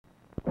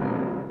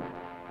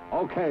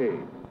Okay,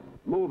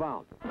 move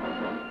out.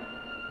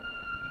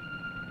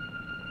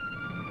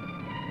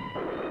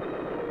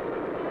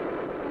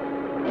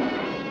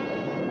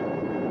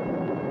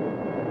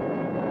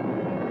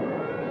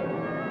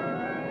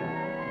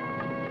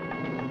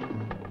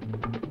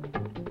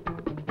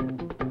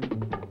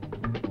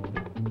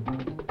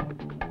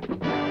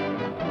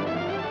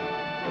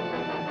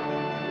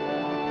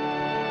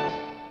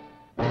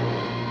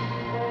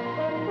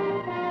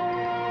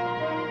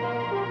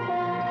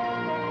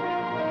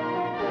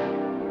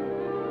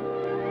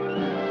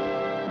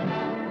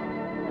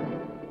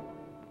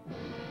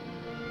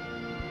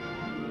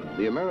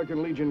 The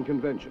American Legion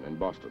Convention in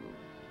Boston.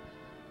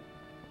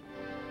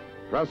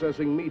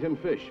 Processing meat and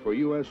fish for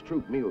U.S.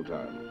 troop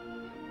mealtime.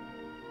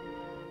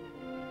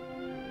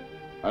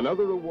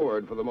 Another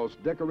award for the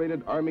most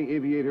decorated Army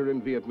aviator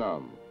in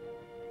Vietnam.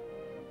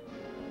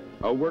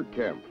 A work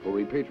camp for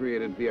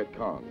repatriated Viet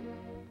Cong.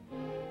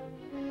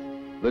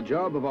 The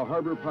job of a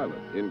harbor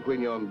pilot in Qui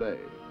Nhon Bay.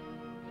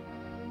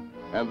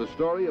 And the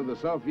story of the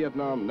South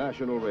Vietnam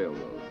National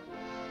Railroad.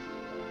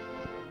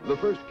 The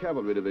 1st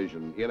Cavalry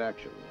Division in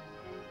action.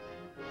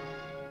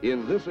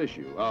 In this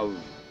issue of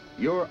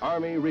Your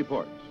Army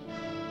Reports.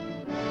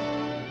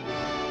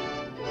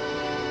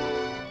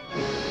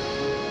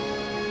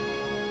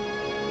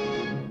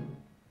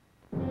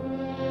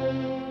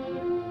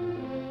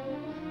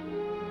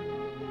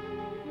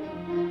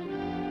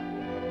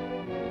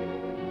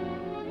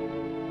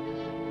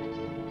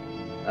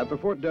 At the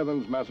Fort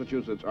Devens,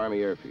 Massachusetts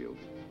Army Airfield,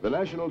 the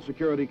National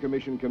Security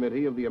Commission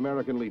Committee of the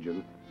American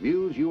Legion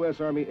views U.S.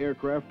 Army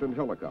aircraft and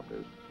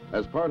helicopters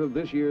as part of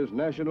this year's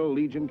National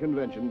Legion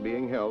Convention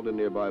being held in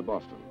nearby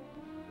Boston.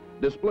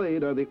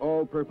 Displayed are the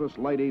all-purpose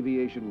light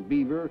aviation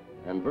Beaver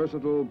and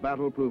versatile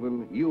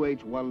battle-proven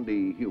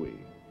UH-1D Huey.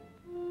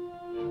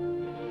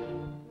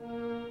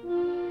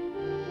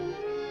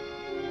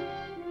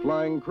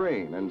 Flying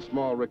crane and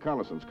small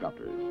reconnaissance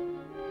copters.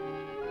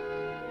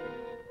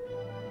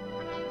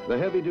 The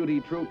heavy-duty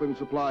troop and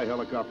supply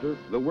helicopter,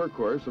 the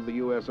workhorse of the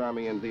U.S.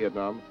 Army in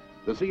Vietnam,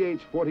 the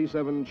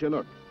CH-47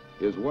 Chinook,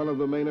 is one of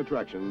the main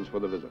attractions for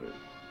the visitors.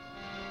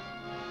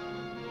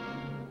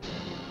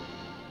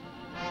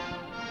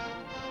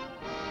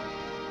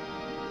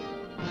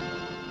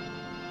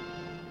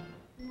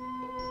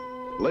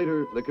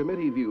 Later, the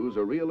committee views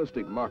a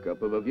realistic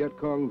mock-up of a Viet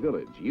Cong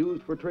village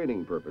used for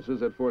training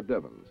purposes at Fort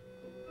Devens.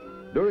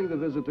 During the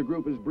visit, the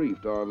group is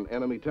briefed on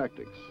enemy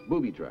tactics,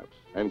 booby traps,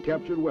 and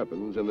captured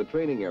weapons in the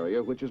training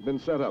area which has been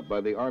set up by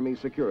the Army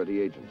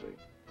Security Agency.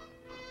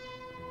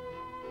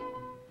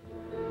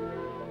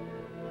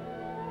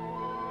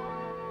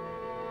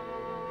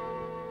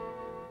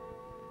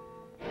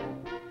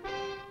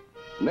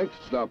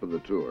 Next stop of the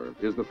tour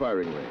is the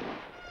firing range,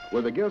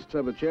 where the guests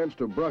have a chance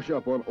to brush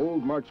up on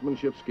old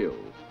marksmanship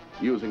skills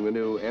using the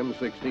new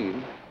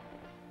M16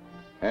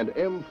 and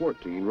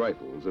M14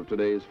 rifles of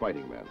today's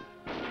fighting men.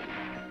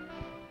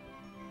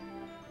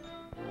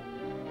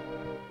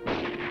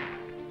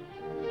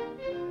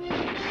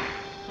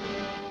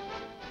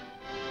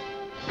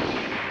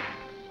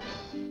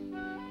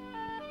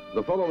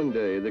 The following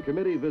day, the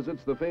committee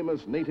visits the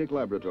famous Natick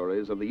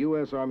laboratories of the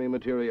U.S. Army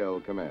Materiel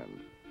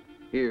Command.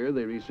 Here,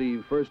 they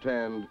receive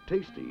first-hand,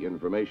 tasty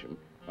information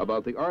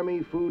about the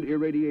Army Food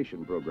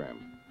Irradiation Program,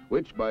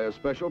 which, by a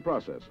special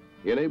process,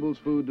 enables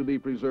food to be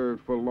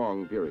preserved for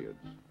long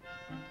periods.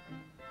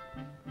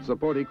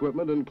 Support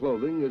equipment and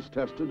clothing is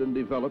tested and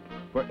developed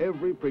for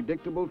every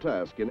predictable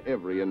task in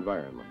every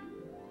environment.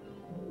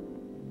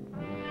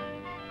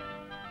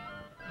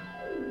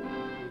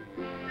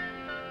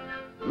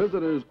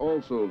 Visitors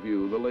also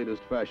view the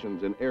latest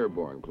fashions in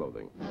airborne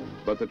clothing,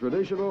 but the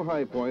traditional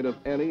high point of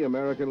any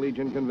American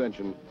Legion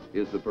convention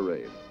is the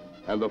parade,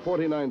 and the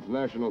 49th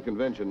National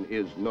Convention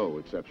is no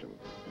exception.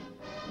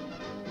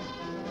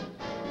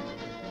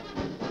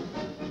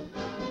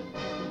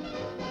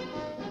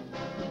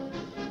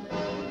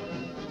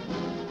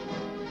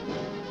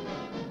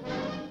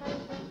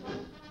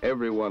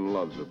 Everyone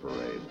loves a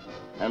parade,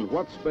 and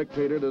what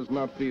spectator does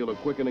not feel a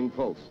quickening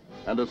pulse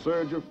and a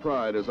surge of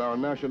pride as our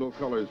national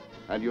colors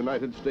and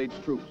United States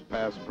troops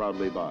pass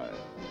proudly by?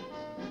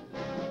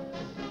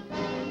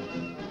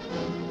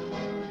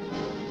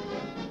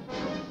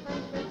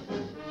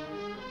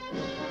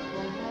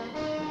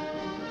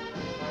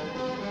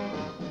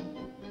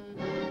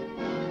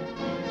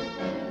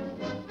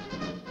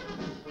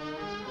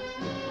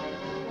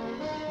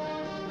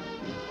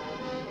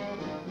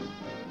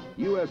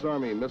 U.S.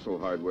 Army missile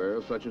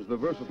hardware, such as the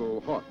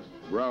versatile Hawks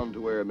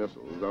ground-to-air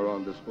missiles, are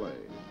on display.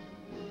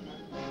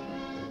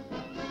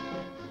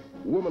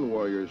 Woman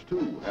warriors,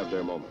 too, have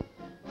their moment.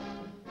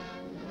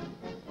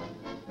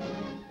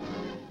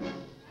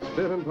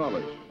 Fit and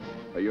polish,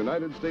 a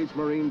United States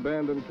Marine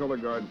band and color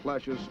guard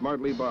flashes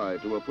smartly by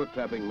to a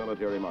foot-tapping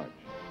military march.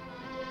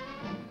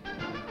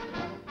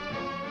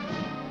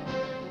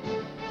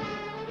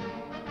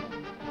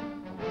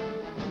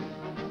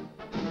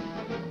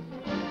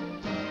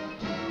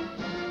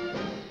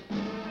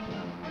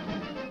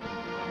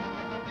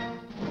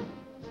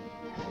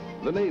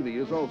 The The Navy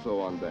is also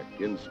on deck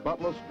in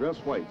spotless dress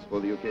whites for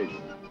the occasion.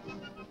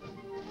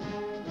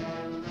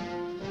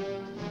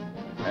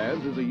 As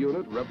is a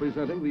unit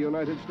representing the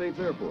United States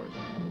Air Force,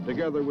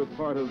 together with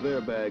part of their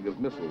bag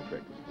of missile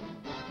tricks.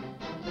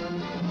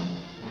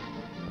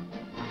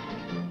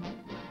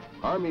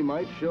 Army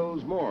might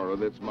shows more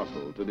of its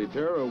muscle to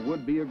deter a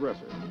would-be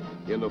aggressor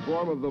in the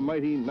form of the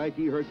mighty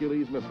Nike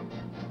Hercules missile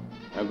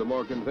and the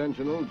more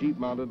conventional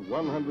Jeep-mounted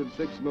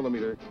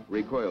 106mm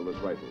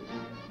recoilless rifles.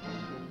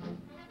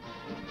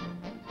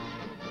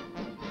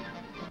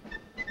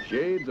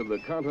 Shades of the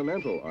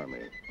Continental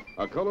Army,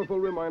 a colorful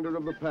reminder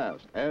of the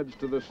past, adds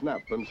to the snap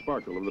and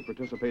sparkle of the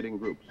participating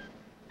groups.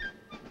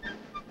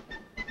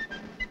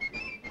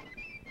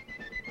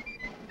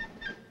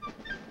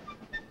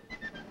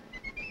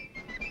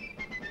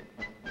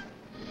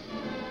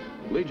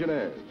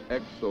 Legionnaires,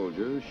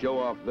 ex-soldiers, show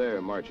off their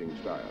marching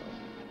style.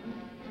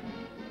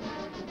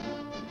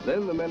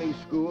 Then the many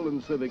school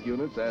and civic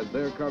units add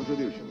their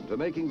contribution to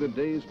making the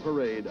day's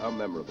parade a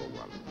memorable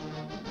one.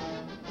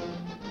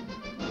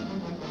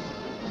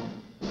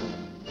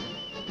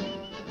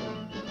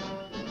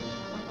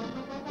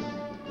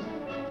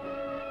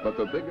 But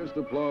the biggest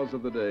applause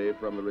of the day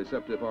from the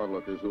receptive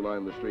onlookers who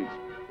line the streets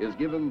is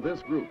given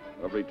this group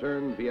of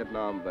returned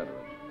Vietnam veterans.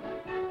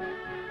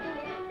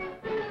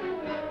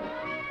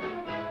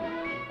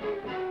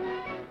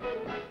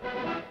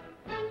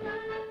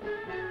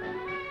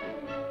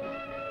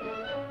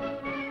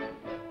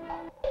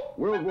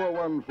 World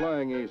War I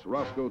flying ace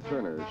Roscoe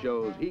Turner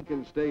shows he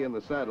can stay in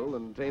the saddle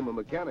and tame a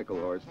mechanical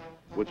horse,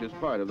 which is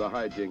part of the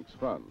hijinks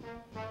fun.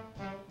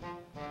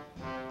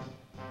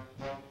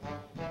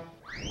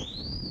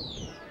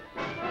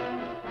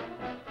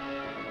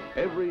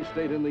 Every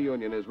state in the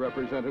Union is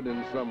represented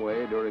in some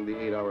way during the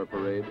 8-hour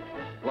parade,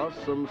 plus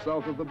some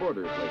south of the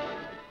border places.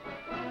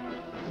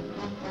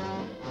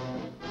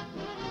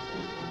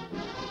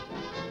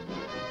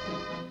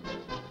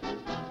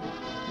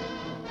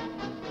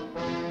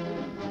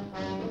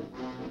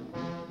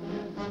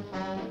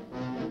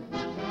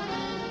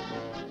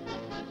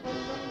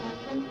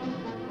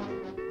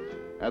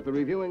 At the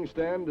reviewing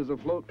stand is a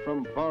float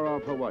from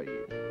far-off Hawaii,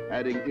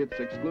 adding its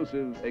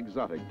exclusive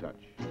exotic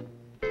touch.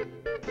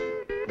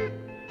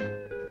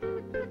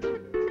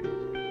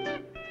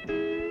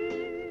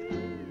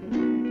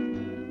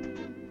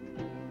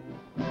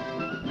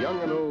 Young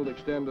and old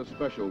extend a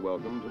special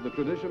welcome to the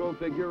traditional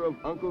figure of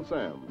Uncle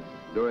Sam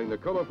during the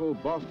colorful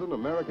Boston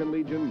American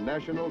Legion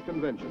National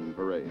Convention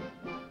Parade.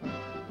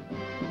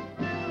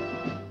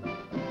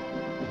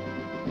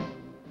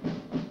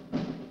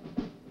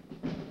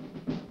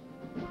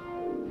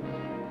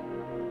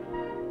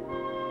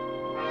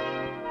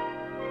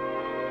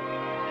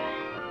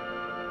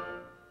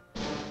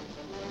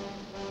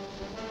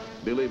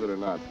 Believe it or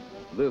not,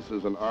 this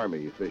is an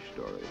Army fish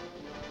story.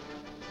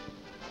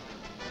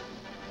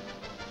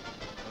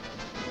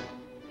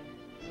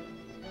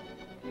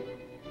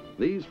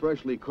 These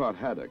freshly caught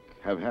haddock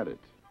have had it.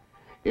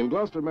 In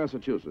Gloucester,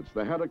 Massachusetts,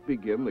 the haddock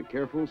begin the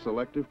careful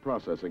selective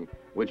processing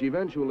which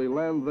eventually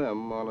land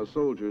them on a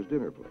soldier's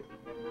dinner plate.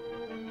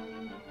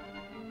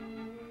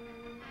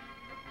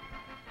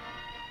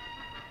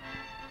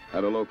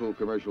 At a local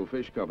commercial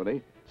fish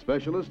company,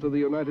 specialists of the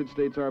United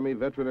States Army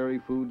Veterinary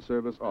Food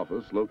Service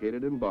Office,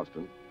 located in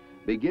Boston,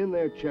 begin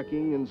their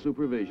checking and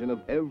supervision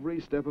of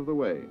every step of the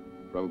way,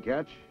 from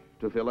catch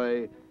to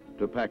fillet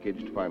to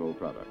packaged final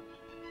product.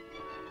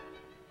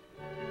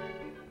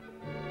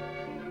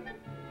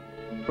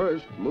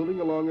 First, moving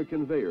along a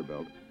conveyor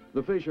belt,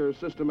 the fish are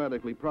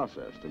systematically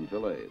processed and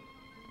filleted.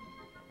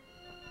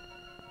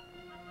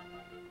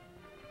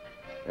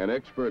 An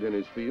expert in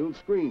his field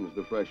screens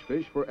the fresh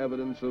fish for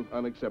evidence of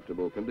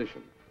unacceptable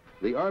condition.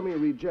 The Army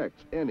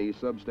rejects any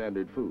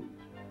substandard foods.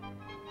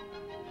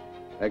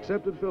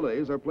 Accepted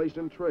fillets are placed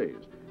in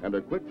trays and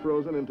are quick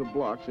frozen into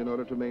blocks in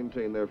order to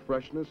maintain their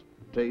freshness,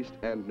 taste,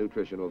 and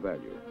nutritional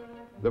value.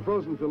 The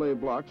frozen fillet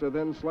blocks are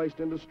then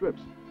sliced into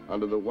strips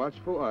under the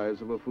watchful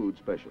eyes of a food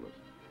specialist.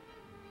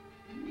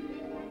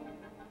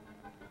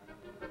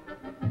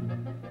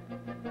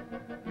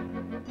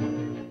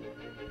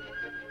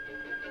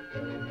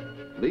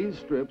 These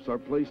strips are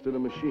placed in a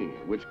machine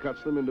which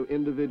cuts them into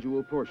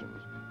individual portions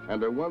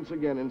and are once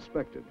again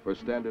inspected for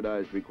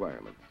standardized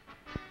requirements.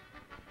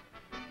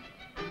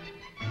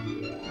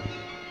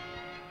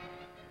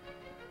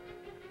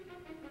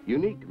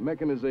 Unique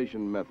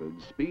mechanization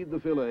methods speed the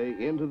fillet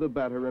into the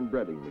batter and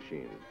breading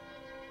machine.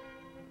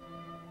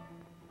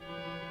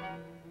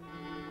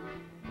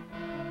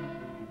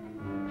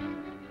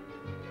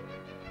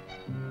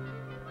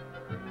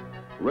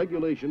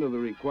 Regulation of the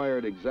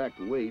required exact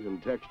weight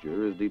and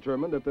texture is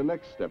determined at the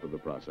next step of the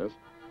process,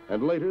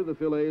 and later the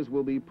fillets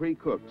will be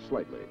pre-cooked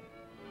slightly.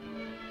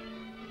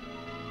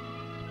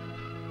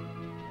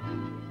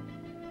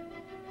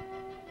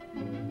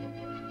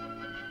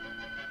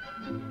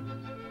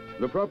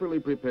 The properly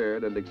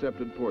prepared and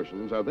accepted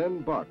portions are then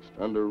boxed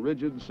under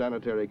rigid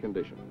sanitary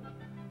conditions.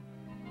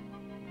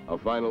 A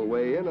final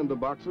weigh-in and the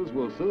boxes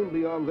will soon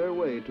be on their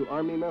way to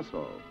Army Mess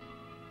Hall.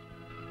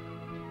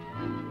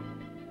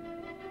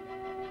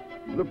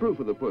 The proof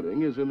of the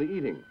pudding is in the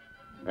eating.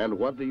 And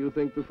what do you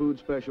think the food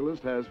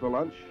specialist has for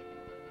lunch?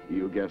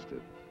 You guessed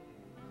it.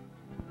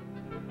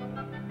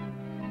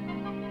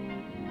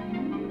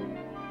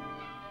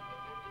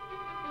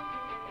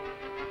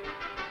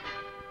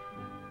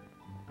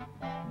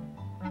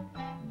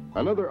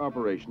 Another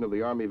operation of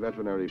the Army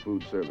Veterinary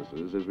Food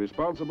Services is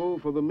responsible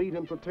for the meat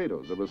and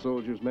potatoes of a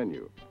soldier's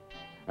menu.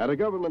 At a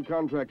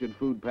government-contracted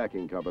food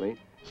packing company,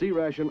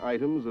 C-ration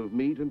items of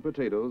meat and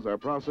potatoes are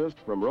processed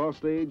from raw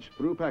stage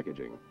through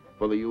packaging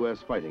for the U.S.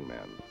 fighting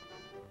man.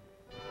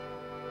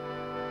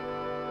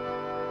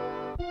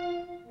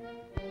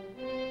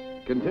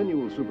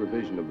 Continual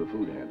supervision of the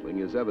food handling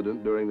is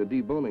evident during the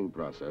deboning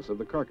process of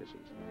the carcasses.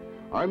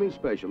 Army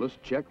specialists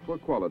check for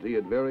quality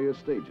at various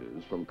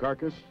stages, from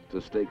carcass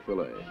to steak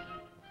fillet.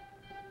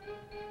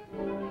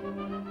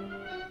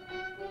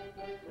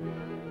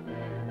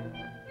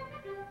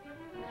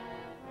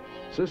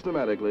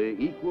 Systematically,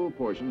 equal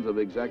portions of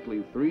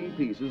exactly 3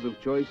 pieces of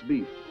choice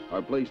beef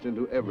are placed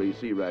into every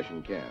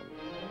C-ration can.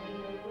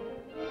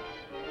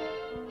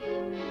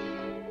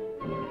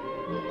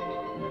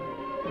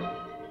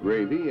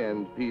 Gravy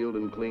and peeled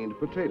and cleaned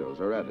potatoes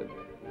are added.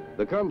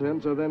 The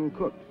contents are then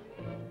cooked.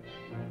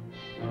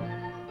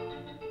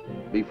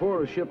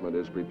 Before a shipment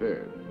is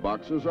prepared,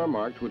 boxes are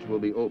marked which will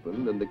be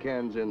opened and the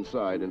cans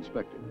inside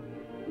inspected.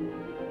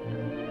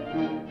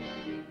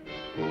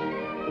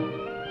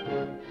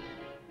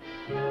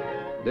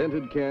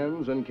 Dented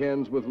cans and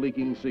cans with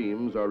leaking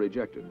seams are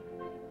rejected.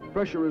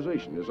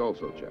 Pressurization is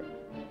also checked.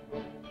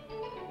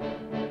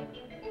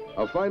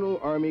 A final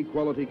Army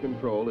quality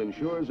control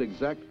ensures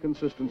exact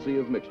consistency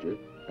of mixture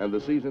and the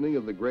seasoning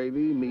of the gravy,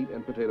 meat,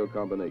 and potato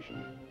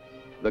combination.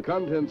 The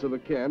contents of a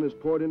can is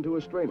poured into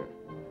a strainer.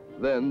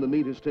 Then the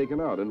meat is taken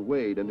out and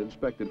weighed and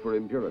inspected for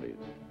impurities.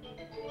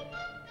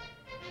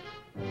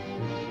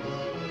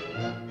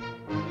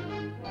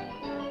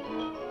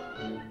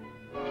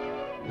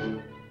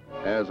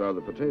 As are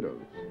the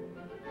potatoes.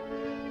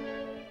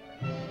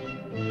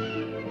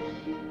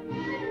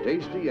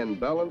 Tasty and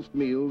balanced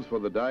meals for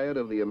the diet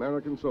of the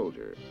American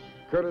soldier,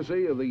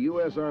 courtesy of the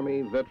U.S.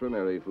 Army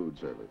Veterinary Food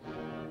Service.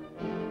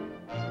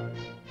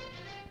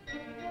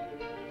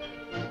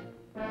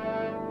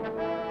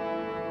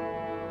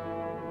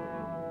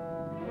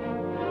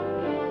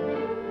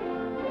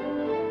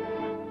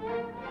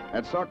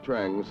 At Soc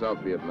Trang, South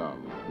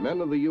Vietnam, men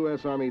of the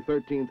U.S. Army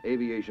 13th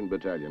Aviation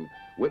Battalion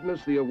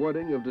witnessed the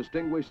awarding of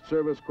Distinguished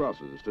Service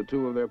Crosses to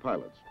 2 of their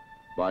pilots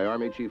by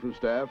Army Chief of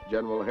Staff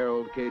General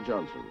Harold K.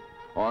 Johnson,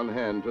 on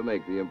hand to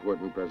make the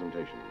important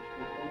presentation.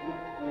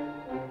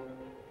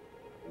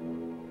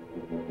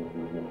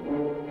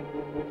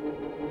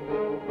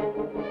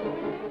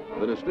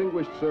 The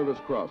Distinguished Service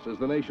Cross is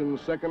the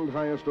nation's 2nd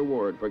highest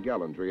award for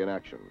gallantry in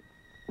action.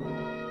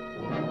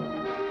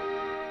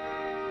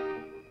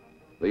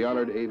 The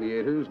honored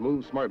aviators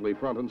move smartly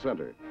front and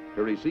center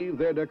to receive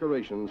their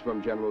decorations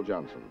from General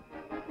Johnson.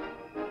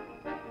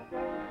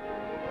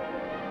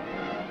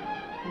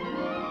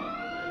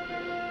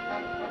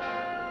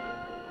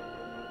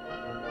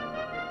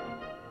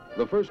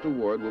 The first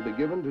award will be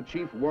given to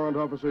Chief Warrant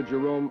Officer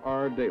Jerome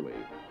R. Daly,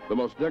 the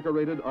most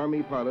decorated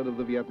Army pilot of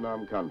the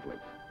Vietnam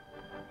conflict.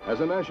 As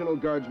a National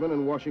Guardsman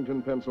in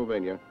Washington,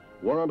 Pennsylvania,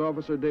 Warrant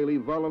Officer Daly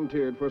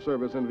volunteered for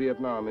service in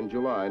Vietnam in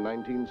July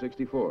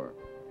 1964,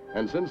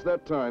 and since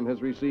that time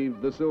has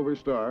received the Silver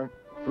Star,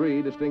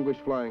 3 Distinguished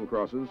Flying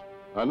Crosses,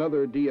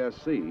 another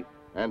DSC,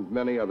 and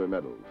many other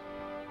medals.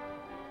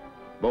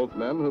 Both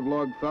men have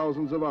logged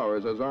thousands of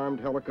hours as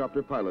armed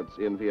helicopter pilots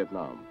in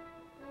Vietnam.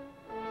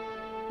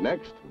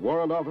 Next,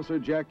 Warrant Officer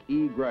Jack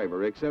E.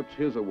 Greiver accepts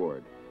his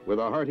award with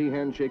a hearty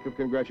handshake of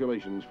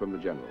congratulations from the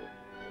General.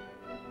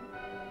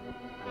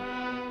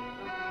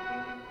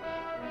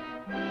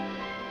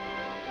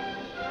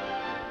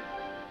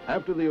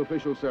 After the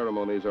official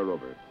ceremonies are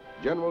over,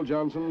 General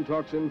Johnson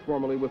talks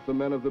informally with the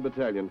men of the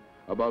battalion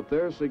about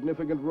their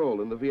significant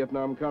role in the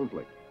Vietnam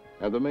conflict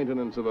and the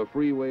maintenance of a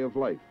free way of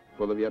life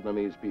for the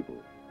Vietnamese people.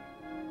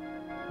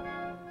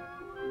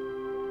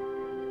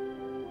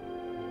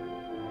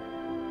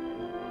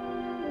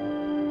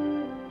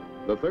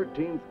 The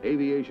 13th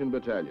Aviation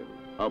Battalion,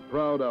 a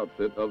proud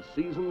outfit of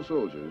seasoned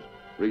soldiers,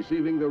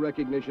 receiving the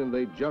recognition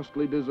they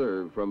justly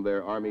deserve from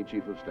their Army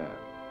Chief of Staff.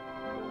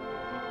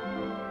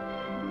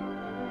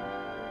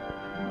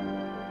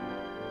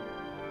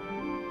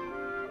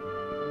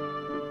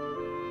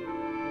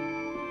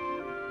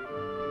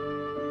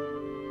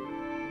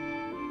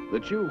 The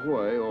Chu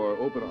Hoi, or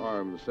Open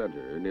Arms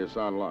Center, near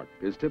San Lac,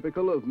 is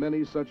typical of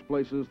many such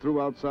places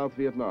throughout South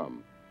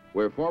Vietnam,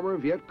 where former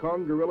Viet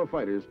Cong guerrilla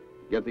fighters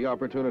get the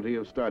opportunity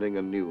of starting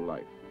a new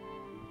life.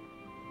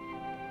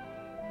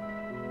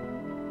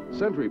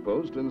 Sentry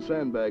posts and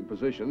sandbag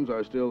positions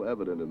are still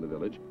evident in the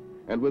village,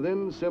 and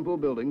within simple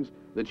buildings,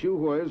 the Chu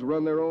Hois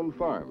run their own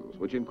farms,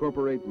 which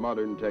incorporate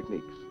modern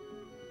techniques.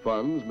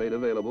 Funds made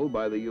available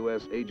by the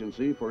U.S.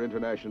 Agency for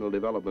International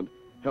Development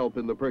help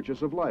in the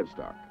purchase of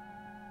livestock.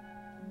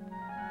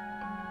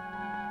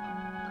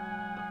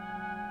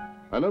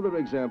 Another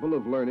example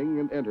of learning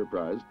and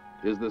enterprise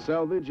is the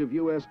salvage of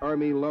U.S.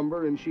 Army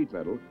lumber and sheet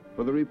metal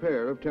for the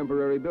repair of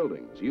temporary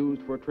buildings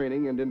used for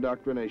training and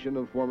indoctrination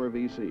of former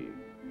VC,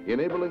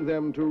 enabling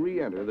them to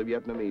re-enter the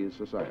Vietnamese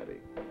society.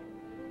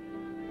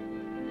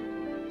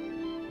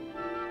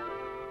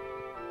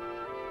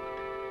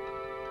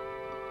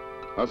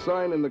 A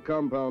sign in the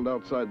compound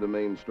outside the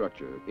main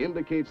structure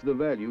indicates the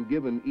value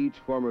given each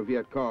former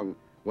Viet Cong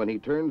when he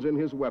turns in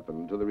his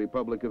weapon to the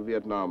Republic of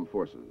Vietnam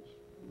forces.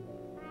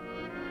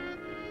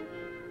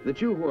 The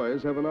Chu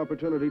Hoys have an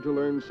opportunity to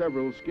learn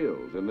several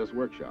skills in this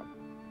workshop.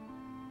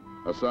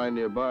 A sign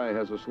nearby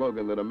has a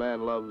slogan that a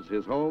man loves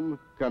his home,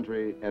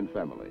 country, and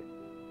family.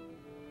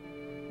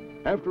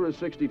 After a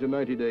 60 to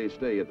 90-day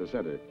stay at the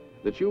center,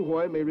 the Chu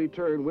Hoi may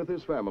return with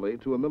his family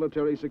to a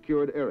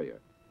military-secured area,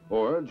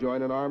 or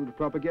join an armed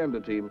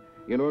propaganda team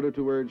in order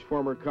to urge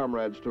former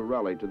comrades to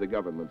rally to the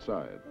government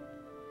side.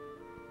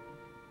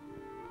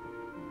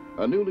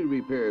 A newly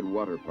repaired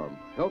water pump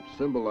helps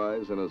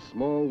symbolize in a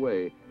small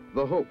way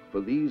the hope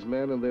for these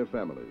men and their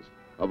families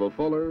of a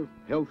fuller,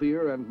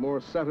 healthier, and more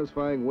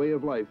satisfying way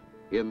of life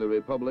in the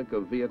Republic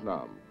of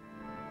Vietnam.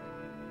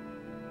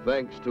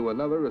 Thanks to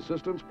another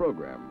assistance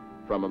program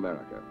from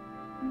America.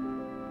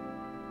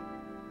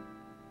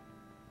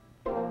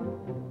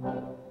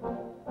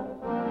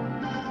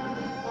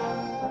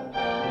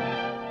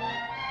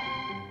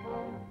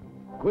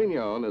 Qui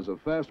Nhon is a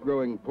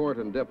fast-growing port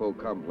and depot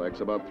complex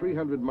about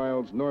 300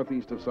 miles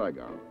northeast of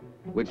Saigon,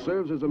 which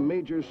serves as a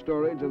major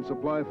storage and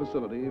supply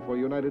facility for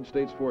United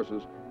States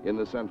forces in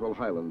the Central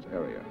Highlands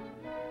area.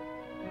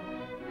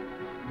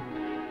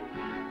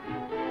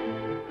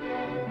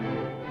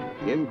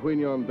 In Qui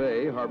Nhon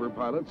Bay, harbor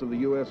pilots of the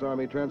U.S.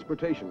 Army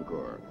Transportation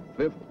Corps,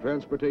 5th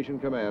Transportation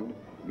Command,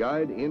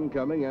 guide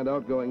incoming and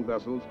outgoing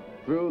vessels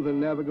through the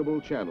navigable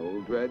channel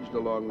dredged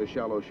along the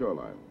shallow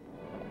shoreline.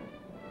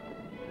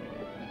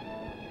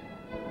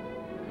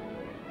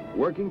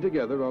 Working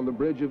together on the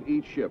bridge of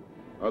each ship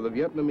are the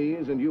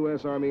Vietnamese and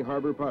U.S. Army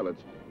harbor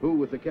pilots who,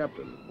 with the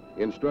captain,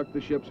 instruct the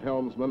ship's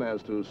helmsman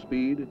as to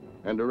speed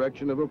and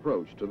direction of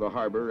approach to the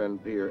harbor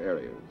and pier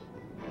areas.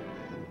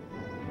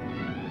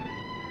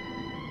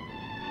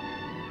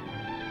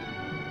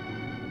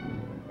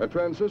 A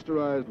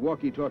transistorized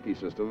walkie-talkie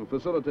system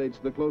facilitates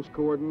the close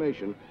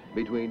coordination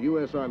between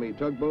U.S. Army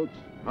tugboats,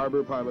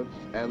 harbor pilots,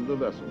 and the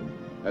vessel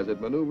as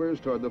it maneuvers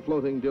toward the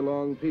floating De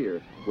Long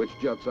Pier, which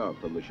juts out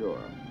from the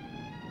shore.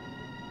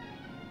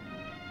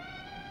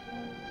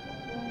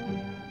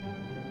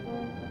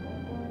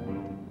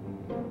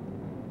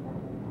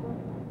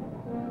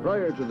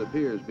 Prior to the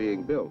piers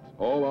being built,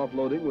 all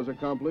offloading was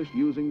accomplished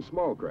using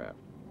small craft.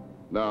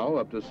 Now,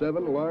 up to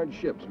 7 large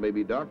ships may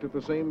be docked at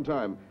the same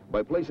time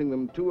by placing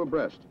them 2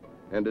 abreast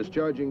and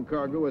discharging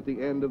cargo at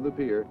the end of the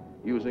pier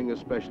using a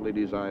specially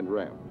designed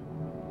ramp.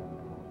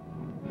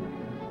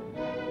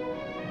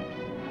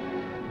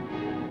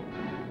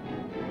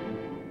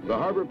 The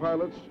harbor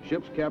pilots,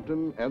 ship's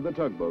captain, and the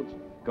tugboats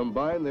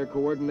combine their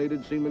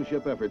coordinated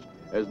seamanship efforts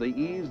as they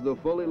ease the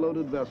fully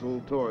loaded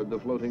vessel toward the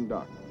floating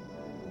dock.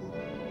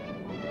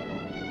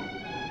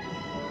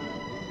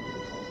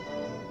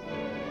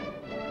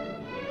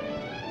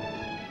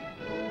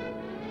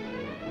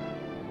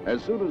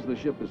 As soon as the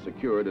ship is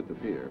secured at the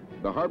pier,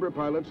 the harbor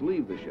pilots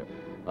leave the ship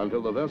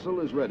until the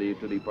vessel is ready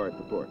to depart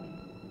the port.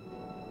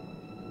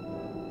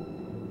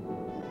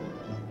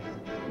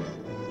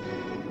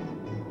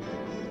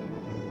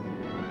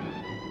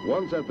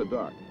 Once at the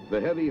dock,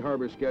 the heavy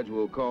harbor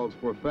schedule calls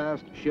for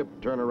fast ship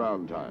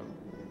turnaround time,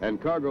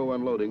 and cargo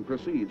unloading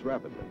proceeds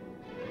rapidly.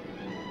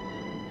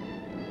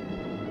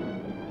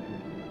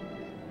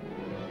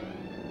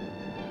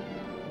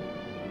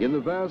 In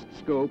the vast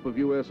scope of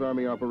U.S.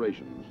 Army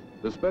operations,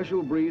 the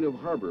special breed of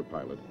harbor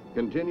pilot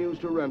continues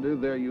to render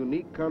their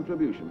unique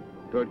contribution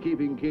toward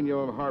keeping Qui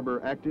Nhon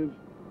Harbor active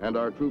and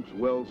our troops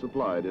well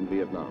supplied in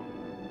Vietnam.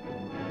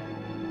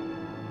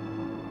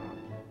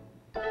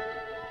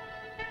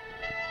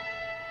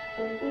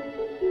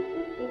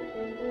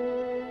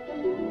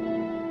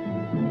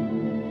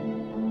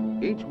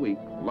 Each week,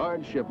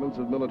 large shipments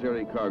of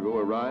military cargo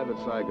arrive at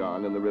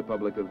Saigon in the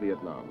Republic of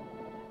Vietnam.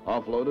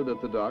 Offloaded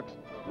at the docks,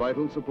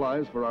 vital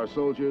supplies for our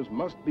soldiers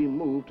must be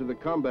moved to the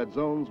combat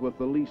zones with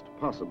the least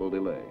possible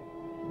delay.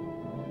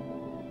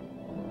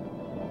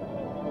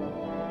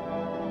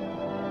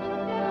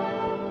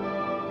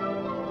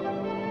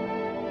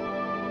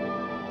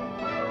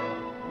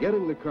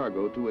 Getting the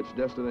cargo to its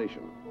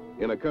destination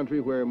in a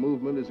country where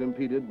movement is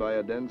impeded by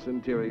a dense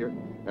interior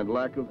and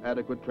lack of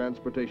adequate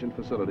transportation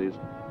facilities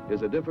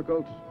is a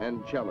difficult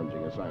and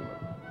challenging assignment.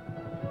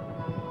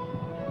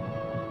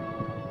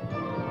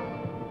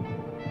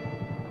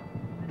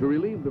 To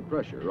relieve the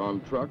pressure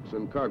on trucks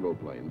and cargo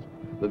planes,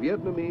 the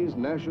Vietnamese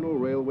National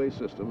Railway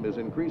System is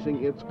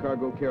increasing its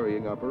cargo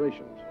carrying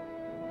operations.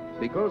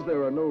 Because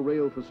there are no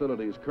rail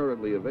facilities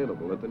currently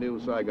available at the new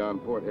Saigon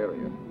port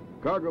area,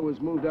 cargo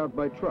is moved out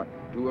by truck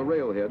to a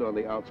railhead on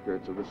the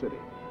outskirts of the city.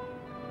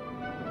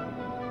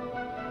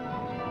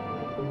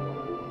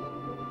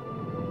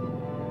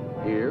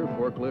 Here,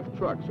 forklift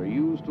trucks are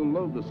used to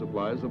load the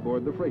supplies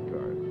aboard the freight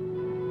cars.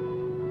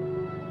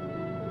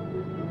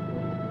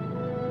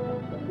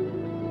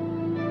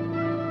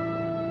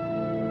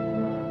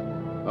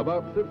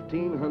 About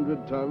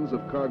 1,500 tons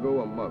of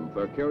cargo a month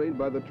are carried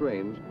by the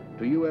trains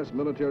to U.S.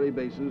 military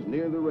bases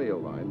near the rail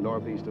line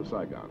northeast of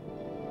Saigon.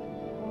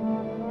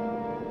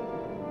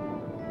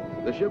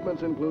 The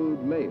shipments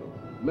include mail,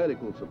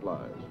 medical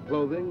supplies,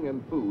 clothing,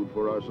 and food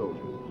for our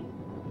soldiers.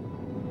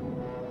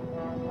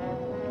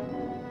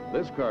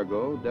 This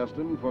cargo,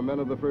 destined for men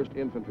of the 1st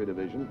Infantry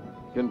Division,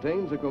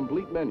 contains a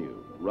complete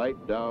menu, right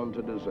down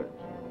to dessert.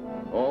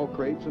 All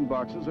crates and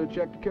boxes are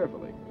checked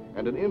carefully,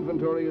 and an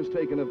inventory is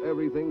taken of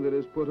everything that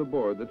is put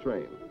aboard the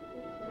train.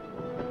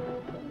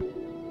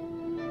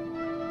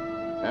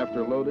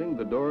 After loading,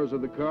 the doors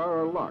of the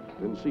car are locked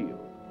and sealed.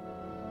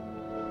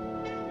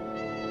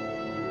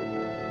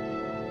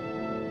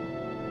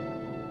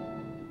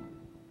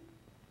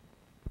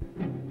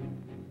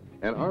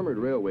 An armored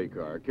railway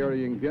car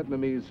carrying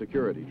Vietnamese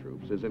security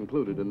troops is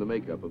included in the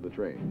makeup of the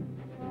train.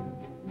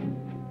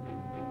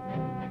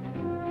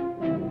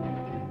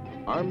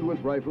 Armed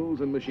with rifles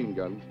and machine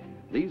guns,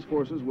 these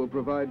forces will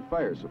provide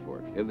fire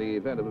support in the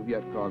event of a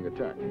Viet Cong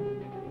attack.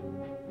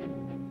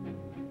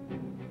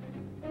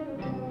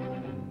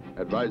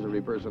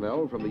 Advisory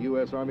personnel from the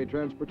U.S. Army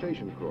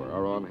Transportation Corps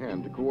are on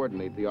hand to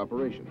coordinate the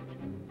operations.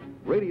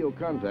 Radio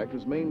contact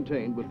is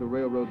maintained with the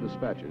railroad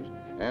dispatchers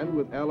and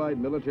with Allied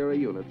military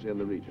units in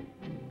the region.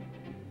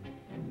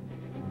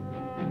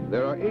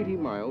 There are 80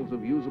 miles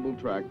of usable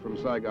track from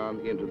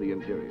Saigon into the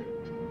interior.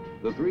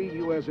 The 3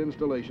 U.S.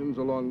 installations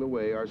along the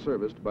way are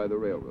serviced by the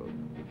railroad,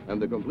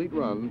 and the complete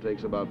run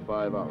takes about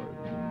 5 hours.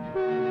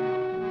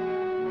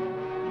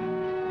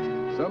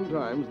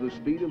 Sometimes the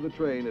speed of the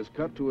train is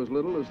cut to as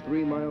little as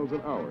 3 miles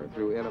an hour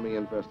through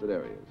enemy-infested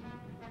areas.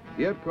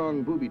 Viet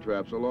Cong booby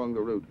traps along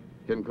the route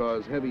can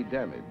cause heavy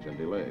damage and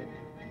delay.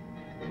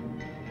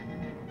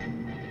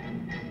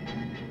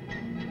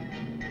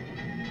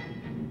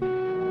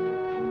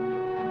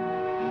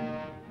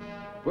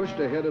 Pushed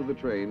ahead of the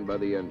train by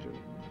the engine,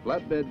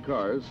 flatbed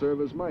cars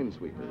serve as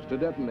minesweepers to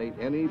detonate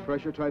any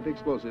pressure-type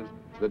explosives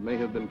that may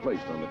have been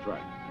placed on the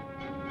track.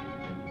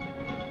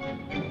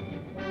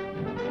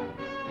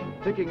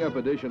 Picking up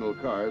additional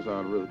cars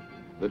en route,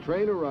 the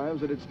train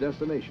arrives at its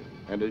destination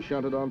and is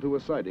shunted onto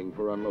a siding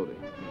for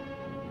unloading.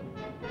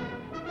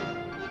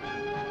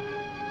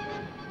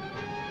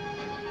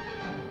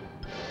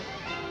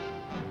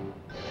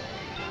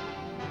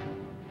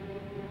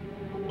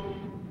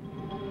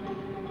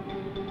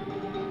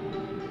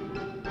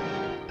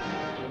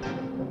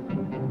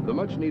 The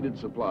much-needed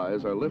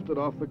supplies are lifted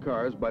off the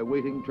cars by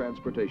waiting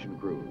transportation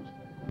crews.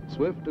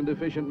 Swift and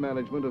efficient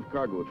management of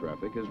cargo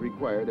traffic is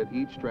required at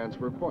each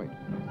transfer point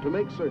to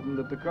make certain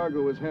that the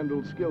cargo is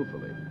handled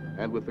skillfully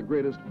and with the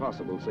greatest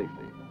possible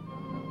safety.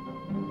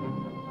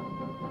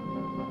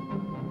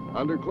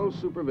 Under close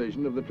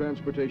supervision of the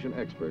transportation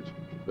experts,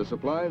 the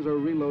supplies are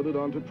reloaded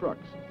onto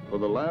trucks for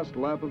the last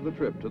lap of the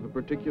trip to the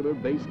particular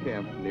base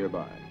camp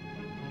nearby.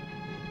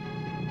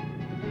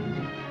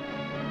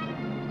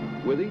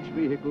 With each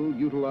vehicle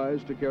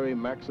utilized to carry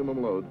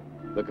maximum load,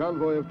 the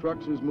convoy of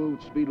trucks is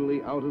moved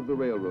speedily out of the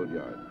railroad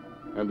yard,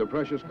 and the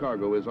precious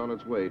cargo is on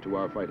its way to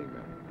our fighting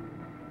men.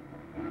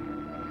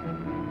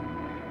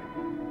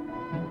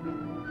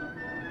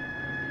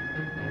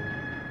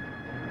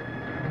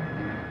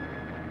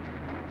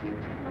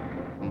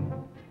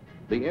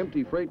 The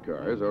empty freight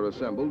cars are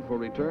assembled for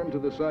return to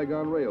the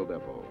Saigon Rail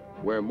Depot,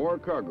 where more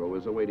cargo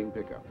is awaiting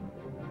pickup.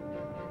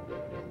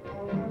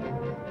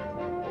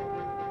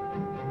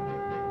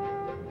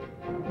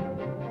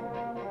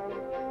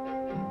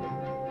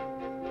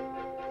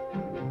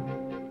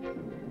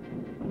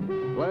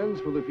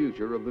 Plans for the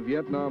future of the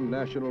Vietnam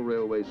National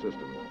Railway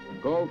System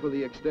call for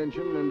the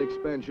extension and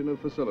expansion of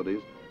facilities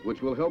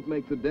which will help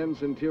make the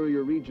dense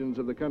interior regions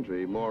of the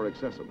country more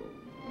accessible.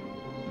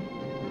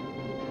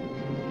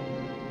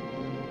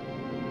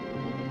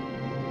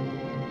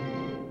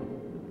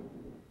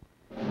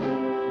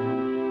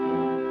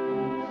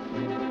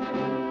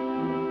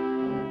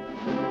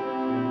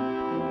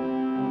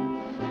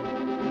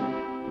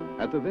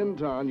 At the Viet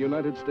Cong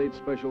United States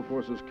Special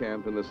Forces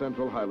camp in the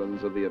Central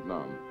Highlands of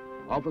Vietnam,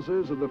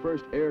 officers of the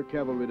 1st Air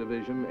Cavalry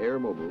Division Air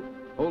Mobile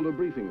hold a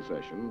briefing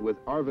session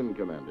with ARVN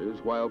commanders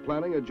while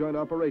planning a joint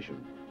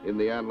operation in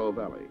the An Lo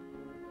Valley.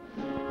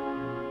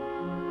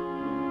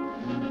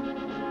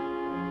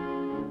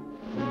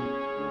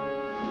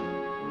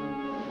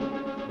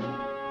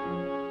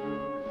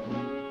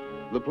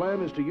 The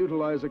plan is to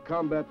utilize a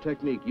combat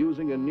technique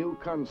using a new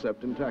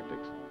concept and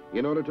tactics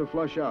in order to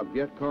flush out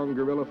Viet Cong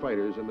guerrilla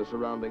fighters in the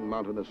surrounding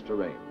mountainous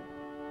terrain.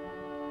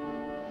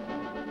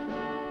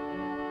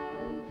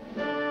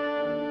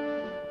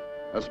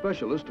 A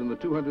specialist in the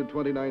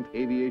 229th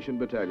Aviation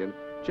Battalion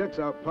checks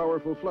out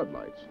powerful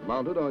floodlights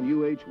mounted on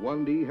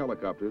UH-1D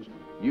helicopters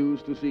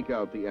used to seek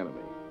out the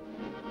enemy.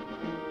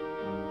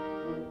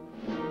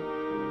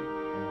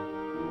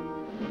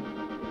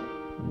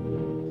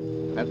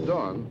 At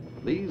dawn,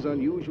 these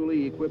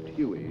unusually equipped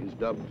Hueys,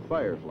 dubbed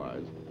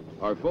Fireflies,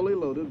 are fully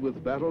loaded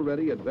with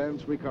battle-ready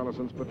advanced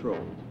reconnaissance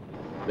patrols.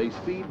 They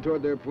speed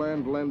toward their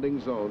planned landing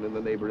zone in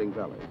the neighboring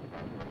valley.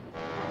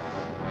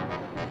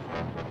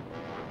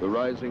 The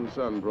rising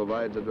sun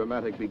provides a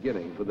dramatic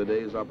beginning for the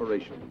day's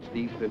operations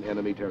deep in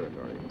enemy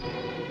territory.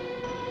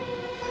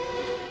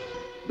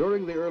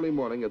 During the early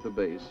morning at the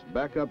base,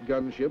 backup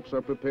gunships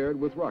are prepared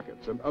with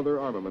rockets and other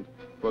armament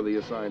for the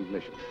assigned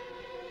mission.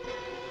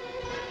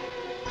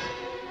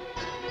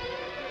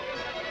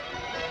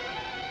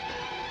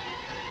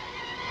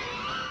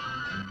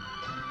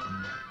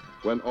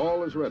 When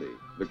all is ready,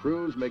 the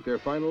crews make their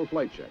final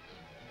flight checks,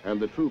 and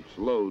the troops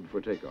load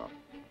for takeoff.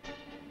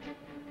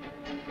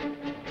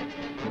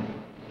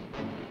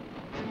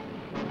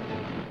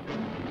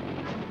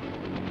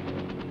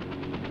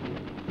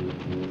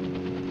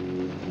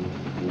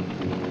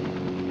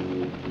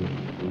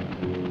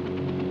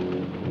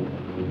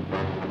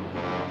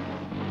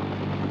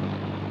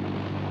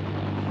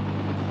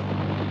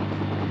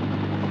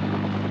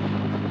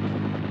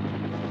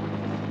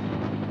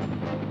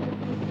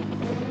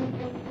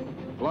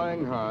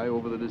 Flying high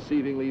over the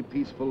deceivingly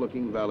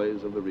peaceful-looking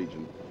valleys of the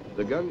region,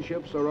 the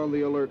gunships are on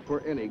the alert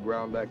for any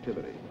ground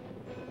activity.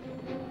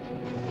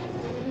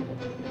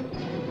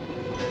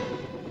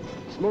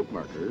 Smoke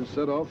markers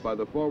set off by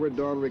the Forward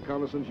Dawn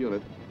Reconnaissance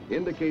Unit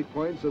indicate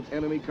points of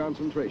enemy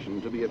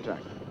concentration to be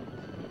attacked.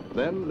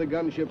 Then the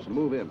gunships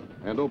move in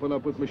and open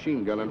up with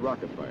machine gun and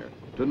rocket fire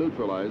to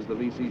neutralize the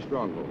VC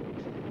stronghold.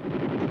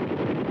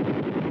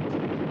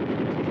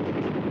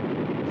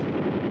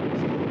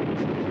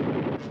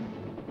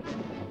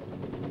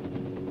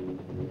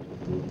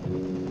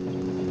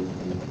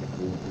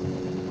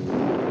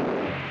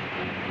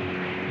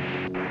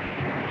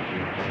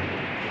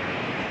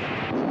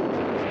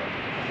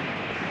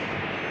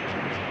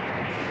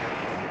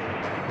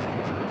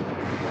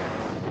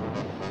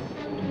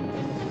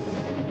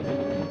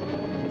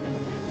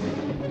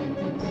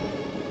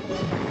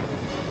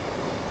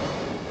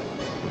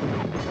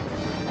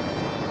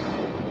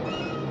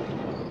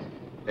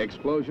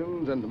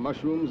 Explosions and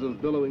mushrooms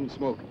of billowing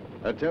smoke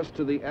attest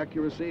to the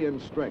accuracy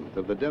and strength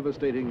of the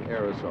devastating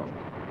air assault.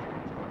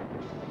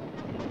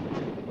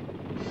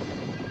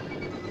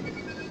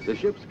 The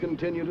ships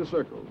continue to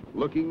circle,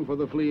 looking for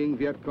the fleeing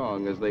Viet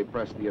Cong as they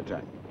press the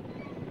attack.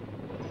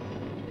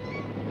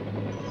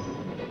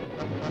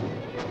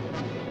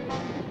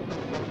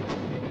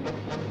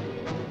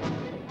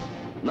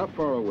 Not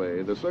far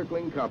away, the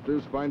circling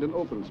copters find an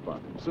open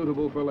spot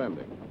suitable for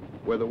landing,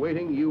 where the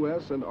waiting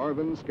U.S. and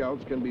ARVN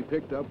scouts can be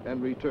picked up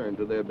and returned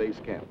to their base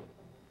camp.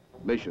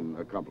 Mission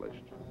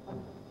accomplished.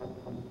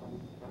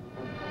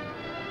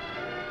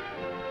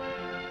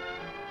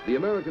 The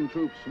American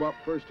troops swap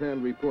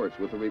first-hand reports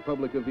with the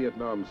Republic of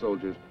Vietnam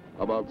soldiers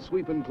about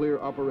sweep and clear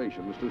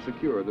operations to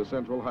secure the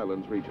Central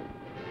Highlands region.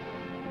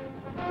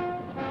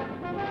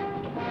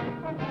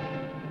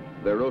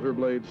 Their rotor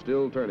blades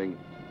still turning,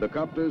 the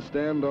copters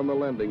stand on the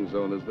landing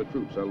zone as the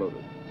troops are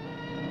loaded.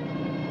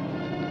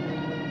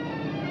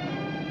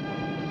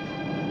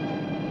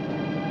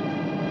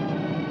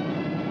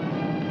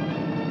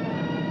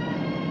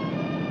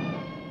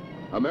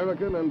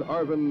 American and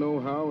ARVN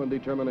know-how and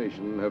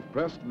determination have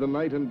pressed the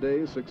night and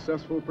day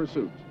successful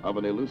pursuit of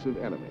an elusive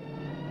enemy.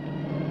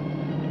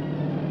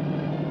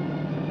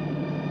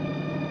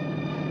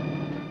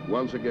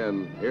 Once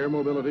again, air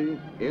mobility,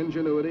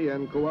 ingenuity,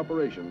 and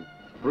cooperation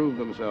prove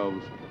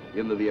themselves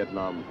in the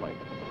Vietnam fight.